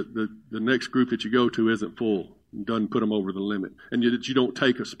the next group that you go to isn't full. Doesn't put them over the limit, and that you don't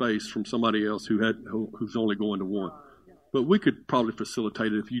take a space from somebody else who's only going to one. But we could probably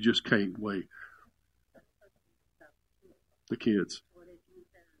facilitate it if you just can't wait. The kids.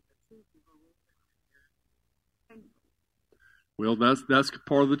 Well, that's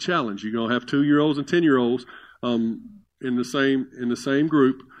part of the challenge. You're gonna have 2-year-olds and 10-year-olds in the same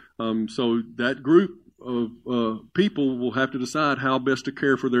group. So that group of people will have to decide how best to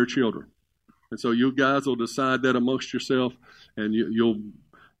care for their children. And so you guys will decide that amongst yourself, and you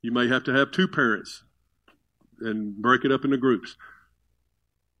may have to have 2 parents and break it up into groups.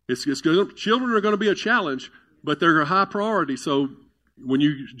 Children are going to be a challenge, but they're a high priority. So when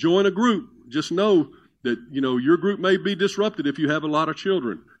you join a group, just know that your group may be disrupted if you have a lot of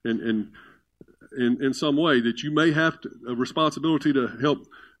children, and in some way that you may have a responsibility to help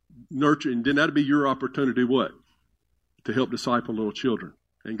nurture, and then that'd be your opportunity to help disciple little children.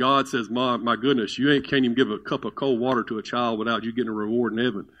 And God says, my goodness, can't even give a cup of cold water to a child without you getting a reward in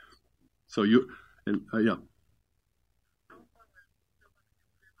heaven. So yeah.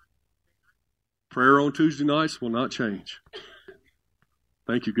 Prayer on Tuesday nights will not change.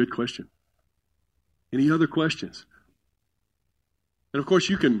 Thank you. Good question. Any other questions? And of course,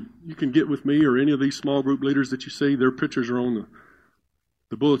 you can get with me or any of these small group leaders that you see. Their pictures are on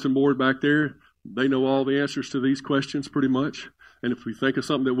the bulletin board back there. They know all the answers to these questions pretty much. And if we think of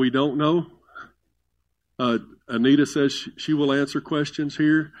something that we don't know, Anita says she will answer questions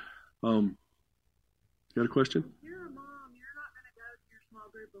here. Got a question? You're a mom. You're not going to go to your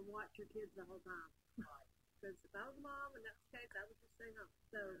small group and watch your kids the whole time. Because if I was a mom and that's the case, I would just stay home.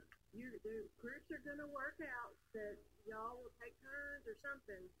 So the groups are going to work out that y'all will take turns or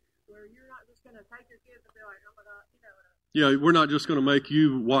something where you're not just going to take your kids and be like, oh my God, you know. Yeah, we're not just going to make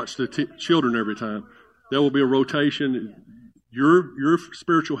you watch the children every time. There will be a rotation. Your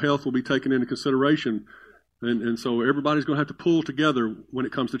spiritual health will be taken into consideration. And so everybody's going to have to pull together when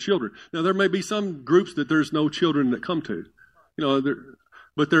it comes to children. Now, there may be some groups that there's no children that come to.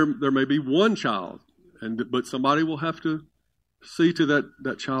 But there may be one child. But somebody will have to see to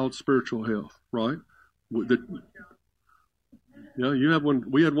that child's spiritual health, right? You have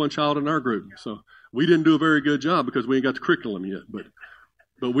one. We had one child in our group, so we didn't do a very good job because we ain't got the curriculum yet.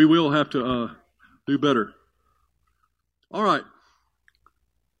 But we will have to do better. All right.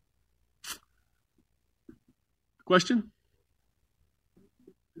 Question?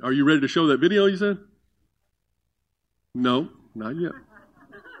 Are you ready to show that video? You said? No, not yet.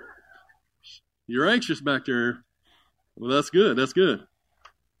 You're anxious back there. Well, that's good. That's good.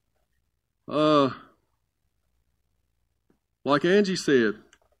 Like Angie said,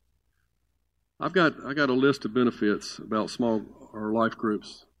 I got a list of benefits about small or life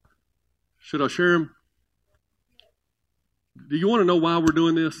groups. Should I share them? Do you want to know why we're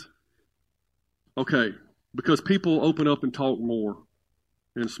doing this? Okay, because people open up and talk more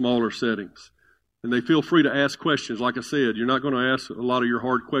in smaller settings. And they feel free to ask questions. Like I said, you're not going to ask a lot of your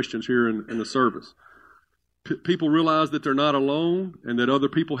hard questions here in the service. People realize that they're not alone and that other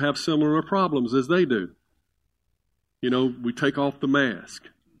people have similar problems as they do. We take off the mask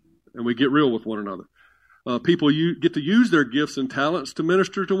and we get real with one another. People get to use their gifts and talents to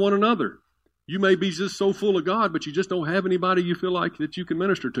minister to one another. You may be just so full of God, but you just don't have anybody you feel like that you can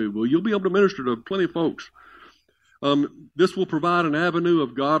minister to. Well, you'll be able to minister to plenty of folks. This will provide an avenue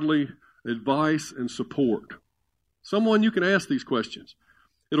of godly advice and support. Someone you can ask these questions.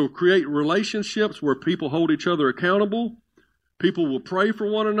 It'll create relationships where people hold each other accountable. People will pray for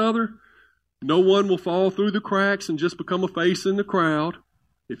one another. No one will fall through the cracks and just become a face in the crowd.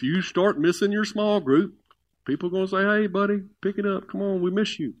 If you start missing your small group, people are going to say, hey, buddy, pick it up. Come on, we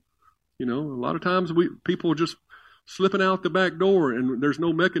miss you. A lot of times people are just slipping out the back door and there's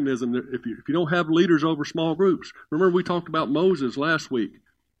no mechanism. If you don't have leaders over small groups. Remember we talked about Moses last week.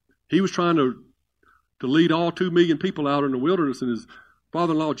 He was trying to lead all 2 million people out in the wilderness, and his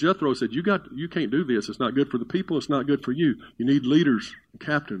father-in-law Jethro said, you can't do this. It's not good for the people. It's not good for you. You need leaders,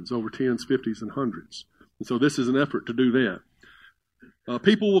 captains over 10s, 50s, and 100s. And so this is an effort to do that.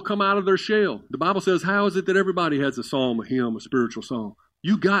 People will come out of their shell. The Bible says, how is it that everybody has a psalm, a hymn, a spiritual song?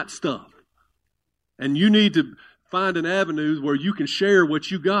 You got stuff. And you need to find an avenue where you can share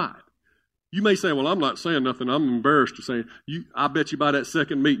what you got. You may say, well, I'm not saying nothing. I'm embarrassed to say. I bet you by that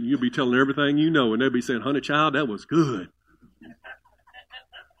second meeting, you'll be telling everything you know. And they'll be saying, honey child, that was good.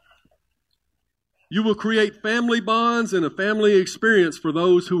 You will create family bonds and a family experience for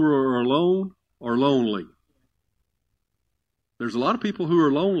those who are alone or lonely. There's a lot of people who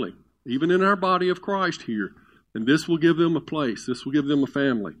are lonely, even in our body of Christ here. And this will give them a place. This will give them a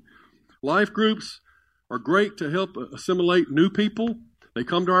family. Life groups are great to help assimilate new people. They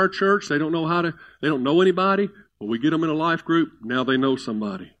come to our church. They don't know anybody, but we get them in a life group. Now they know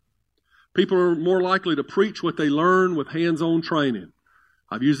somebody. People are more likely to preach what they learn with hands-on training.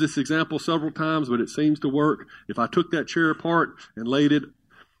 I've used this example several times, but it seems to work. If I took that chair apart and laid it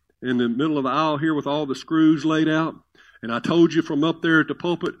in the middle of the aisle here with all the screws laid out, and I told you from up there at the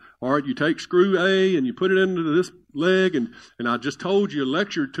pulpit, all right, you take screw A and you put it into this leg, and I just told you,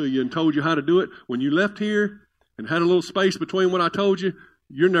 lectured to you and told you how to do it. When you left here and had a little space between what I told you,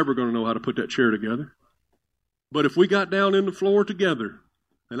 you're never going to know how to put that chair together. But if we got down in the floor together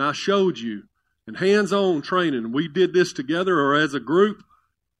and I showed you and hands-on training, we did this together or as a group,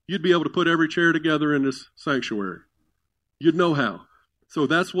 you'd be able to put every chair together in this sanctuary. You'd know how. So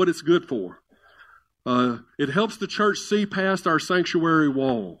that's what it's good for. It helps the church see past our sanctuary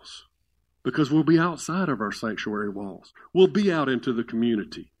walls because we'll be outside of our sanctuary walls. We'll be out into the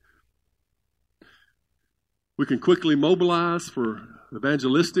community. We can quickly mobilize for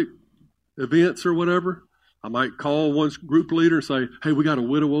evangelistic events or whatever. I might call one group leader and say, hey, we got a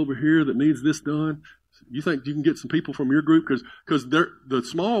widow over here that needs this done. You think you can get some people from your group? Because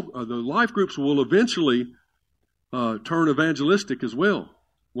the life groups will eventually turn evangelistic as well.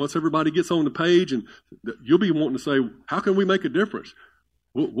 once everybody gets on the page, and you'll be wanting to say, how can we make a difference?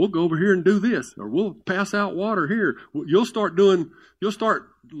 We'll go over here and do this, or we'll pass out water here. You'll start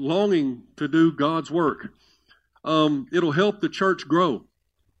longing to do God's work. It'll help the church grow.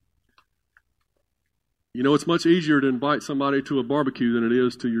 You know, it's much easier to invite somebody to a barbecue than it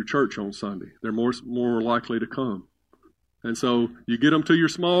is to your church on Sunday. They're more likely to come. And so you get them to your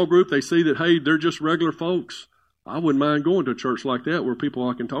small group. They see that, hey, they're just regular folks. I wouldn't mind going to a church like that where people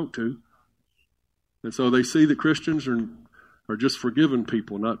I can talk to. And so they see that Christians are just forgiven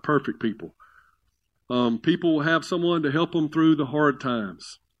people, not perfect people. People will have someone to help them through the hard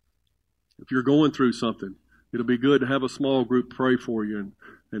times. If you're going through something, it'll be good to have a small group pray for you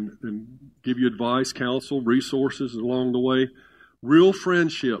and give you advice, counsel, resources along the way. Real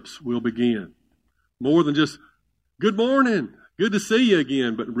friendships will begin. More than just, good morning, good to see you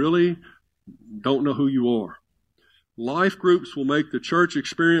again, but really don't know who you are. Life groups will make the church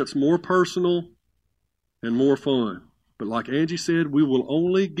experience more personal and more fun. But like Angie said, we will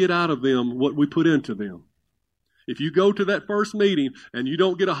only get out of them what we put into them. If you go to that first meeting and you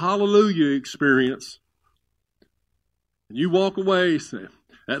don't get a hallelujah experience, and you walk away saying,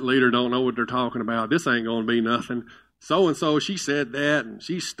 that leader don't know what they're talking about, this ain't going to be nothing. So-and-so, she said that, and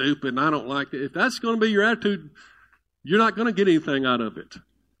she's stupid, and I don't like it. If that's going to be your attitude, you're not going to get anything out of it.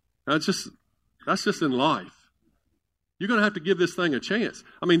 That's just in life. You're going to have to give this thing a chance.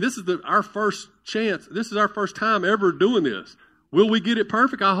 I mean, this is our first chance. This is our first time ever doing this. Will we get it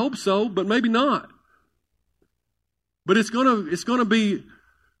perfect? I hope so, but maybe not. But it's going to be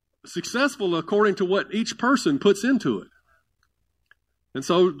successful according to what each person puts into it. And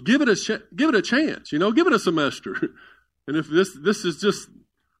so give it a chance. You know, give it a semester. And if this is just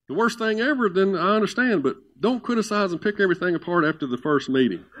the worst thing ever, then I understand. But don't criticize and pick everything apart after the first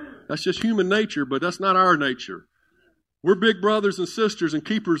meeting. That's just human nature, but that's not our nature. We're big brothers and sisters and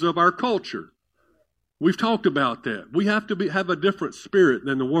keepers of our culture. We've talked about that. We have to have a different spirit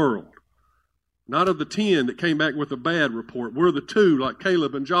than the world. Not of the 10 that came back with a bad report. We're the 2, like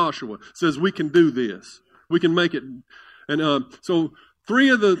Caleb and Joshua, says we can do this. We can make it. And so 3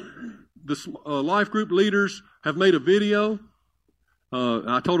 of the life group leaders have made a video.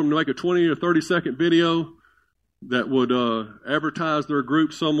 I told them to make a 20 or 30-second video that would advertise their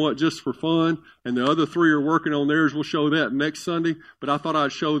group somewhat just for fun. And the other 3 are working on theirs. We'll show that next Sunday. But I thought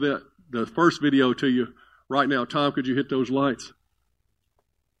I'd show the first video to you right now. Tom, could you hit those lights?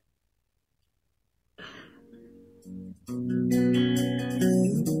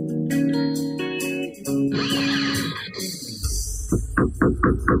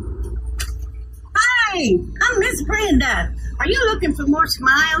 Hi, I'm Miss Brenda. Are you looking for more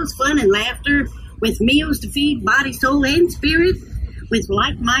smiles, fun, and laughter with meals to feed body, soul, and spirit with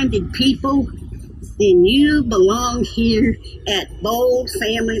like-minded people? Then you belong here at Bold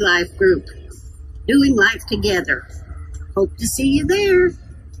Family Life Group, doing life together. Hope to see you there.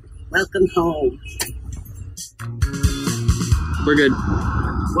 Welcome home. We're good.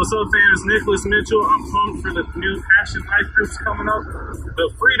 What's up, fam? It's Nicholas Mitchell. I'm pumped for the new Passion Life groups coming up. The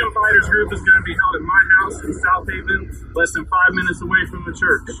Freedom Fighters group is going to be held at my house in South Haven, less than 5 minutes away from the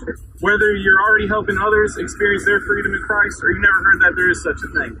church. Whether you're already helping others experience their freedom in Christ or you've never heard that there is such a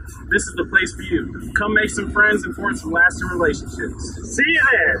thing, this is the place for you. Come make some friends and form some lasting relationships. See you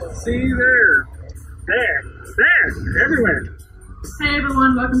there. See you there. There. Everywhere. Hey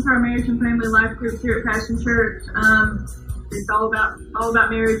everyone, welcome to our Marriage and Family Life group here at Passion Church. It's all about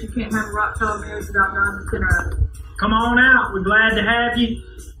marriage. You can't have a rock solid marriage without God in the center of it. Come on out. We're glad to have you.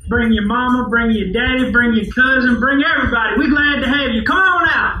 Bring your mama, bring your daddy, bring your cousin, bring everybody. We're glad to have you. Come on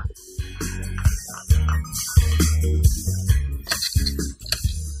out.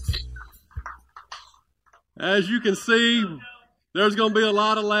 As you can see, there's going to be a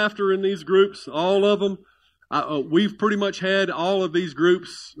lot of laughter in these groups, all of them. We've pretty much had all of these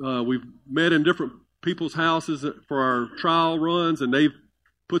groups. We've met in different people's houses for our trial runs, and they've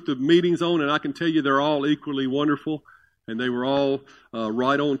put the meetings on, and I can tell you they're all equally wonderful, and they were all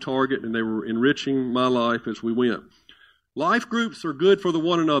right on target, and they were enriching my life as we went. Life groups are good for the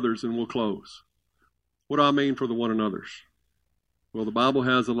one another's, and we'll close. What do I mean for the one another's? Well, the Bible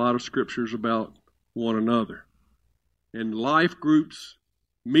has a lot of scriptures about one another, and life groups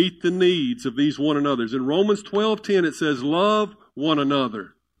meet the needs of these one another's. In Romans 12:10 it says, love one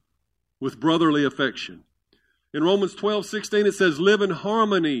another with brotherly affection. In Romans 12:16 it says, live in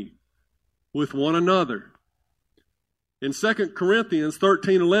harmony with one another. In 2 Corinthians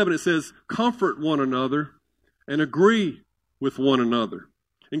 13:11 it says, comfort one another and agree with one another.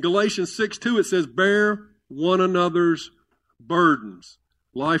 In Galatians 6:2 it says, bear one another's burdens.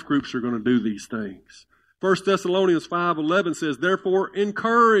 Life groups are going to do these things. 1 Thessalonians 5:11 says, therefore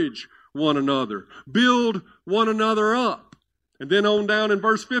encourage one another, build one another up. And then on down in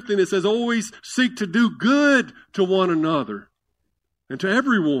verse 15 it says, always seek to do good to one another and to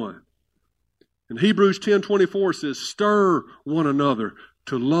everyone. And Hebrews 10:24 says, stir one another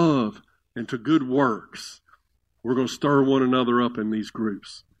to love and to good works. We're going to stir one another up in these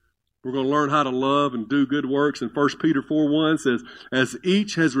groups. We're going to learn how to love and do good works. And 1 Peter 4:1 says, as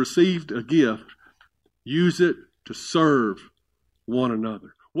each has received a gift, use it to serve one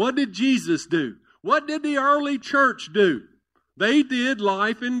another. What did Jesus do? What did the early church do? They did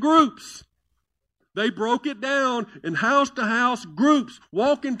life in groups. They broke it down in house-to-house groups,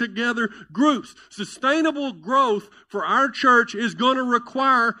 walking together groups. Sustainable growth for our church is going to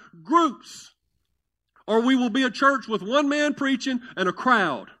require groups. Or we will be a church with one man preaching and a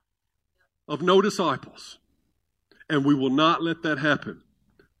crowd of no disciples. And we will not let that happen.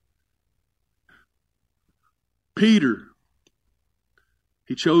 Peter,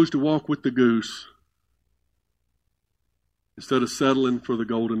 he chose to walk with the goose instead of settling for the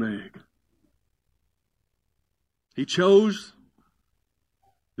golden egg. He chose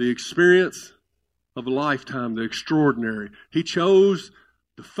the experience of a lifetime, the extraordinary. He chose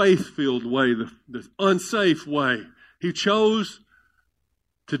the faith-filled way, the unsafe way. He chose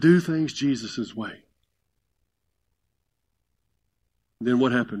to do things Jesus' way. And then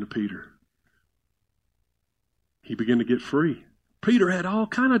what happened to Peter? He began to get free. Peter had all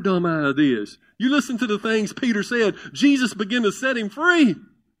kind of dumb ideas. You listen to the things Peter said. Jesus began to set him free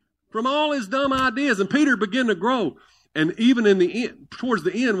from all his dumb ideas, and Peter began to grow. And even in the end, towards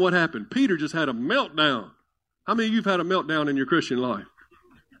the end, what happened? Peter just had a meltdown. How many of you have had a meltdown in your Christian life?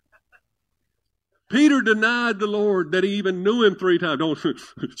 Peter denied the Lord that he even knew him 3 times.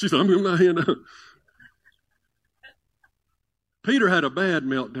 She said, I'm not here now. Peter had a bad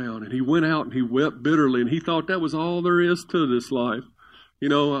meltdown, and he went out and he wept bitterly, and he thought that was all there is to this life.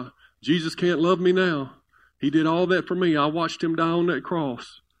 Jesus can't love me now. He did all that for me. I watched him die on that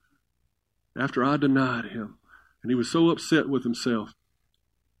cross after I denied him. And he was so upset with himself.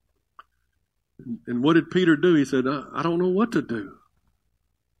 And what did Peter do? He said, I don't know what to do.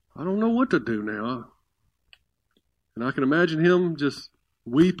 I don't know what to do now. And I can imagine him just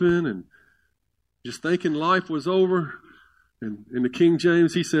weeping and just thinking life was over. And in the King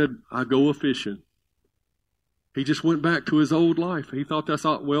James, he said, I go a-fishing. He just went back to his old life. He thought that's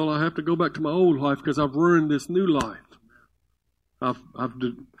all, well, I have to go back to my old life because I've ruined this new life.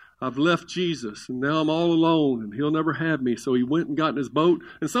 I've left Jesus, and now I'm all alone, and he'll never have me. So he went and got in his boat,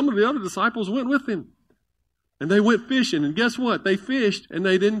 and some of the other disciples went with him. And they went fishing, and guess what? They fished, and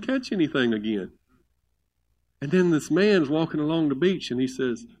they didn't catch anything again. And then this man's walking along the beach, and he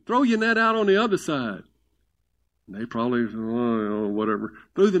says, throw your net out on the other side. And they probably, whatever,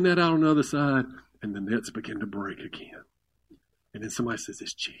 threw the net out on the other side, and the nets begin to break again. And then somebody says,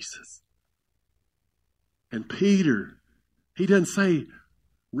 it's Jesus. And Peter, he doesn't say,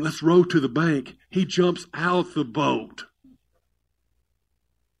 let's row to the bank. He jumps out the boat.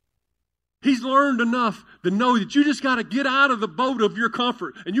 He's learned enough to know that you just got to get out of the boat of your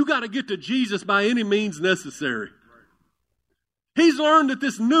comfort, and you got to get to Jesus by any means necessary. He's learned that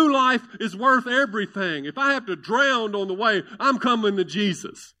this new life is worth everything. If I have to drown on the way, I'm coming to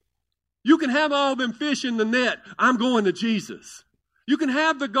Jesus. You can have all them fish in the net. I'm going to Jesus. You can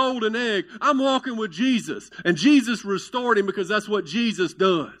have the golden egg. I'm walking with Jesus. And Jesus restored him because that's what Jesus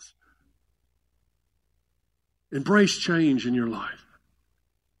does. Embrace change in your life.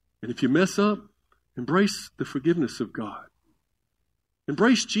 And if you mess up, embrace the forgiveness of God.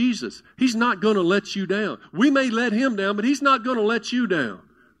 Embrace Jesus. He's not going to let you down. We may let him down, but he's not going to let you down.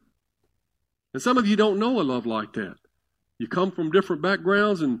 And some of you don't know a love like that. You come from different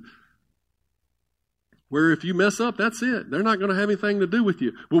backgrounds, and where if you mess up, that's it. They're not going to have anything to do with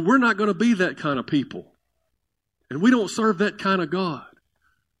you. Well, we're not going to be that kind of people. And we don't serve that kind of God.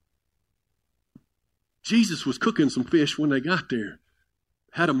 Jesus was cooking some fish when they got there.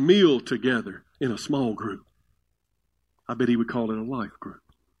 Had a meal together in a small group. I bet he would call it a life group.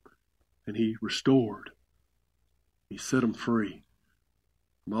 And he restored. He set them free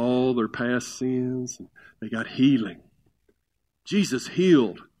from all their past sins. And they got healing. Jesus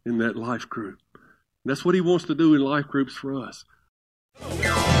healed in that life group. And that's what he wants to do in life groups for us.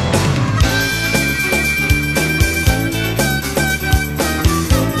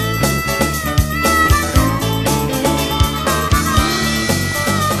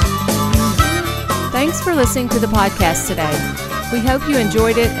 Thanks for listening to the podcast today. We hope you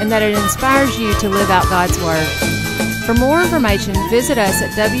enjoyed it and that it inspires you to live out God's Word. For more information, visit us at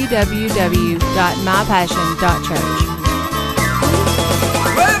www.mypassion.church.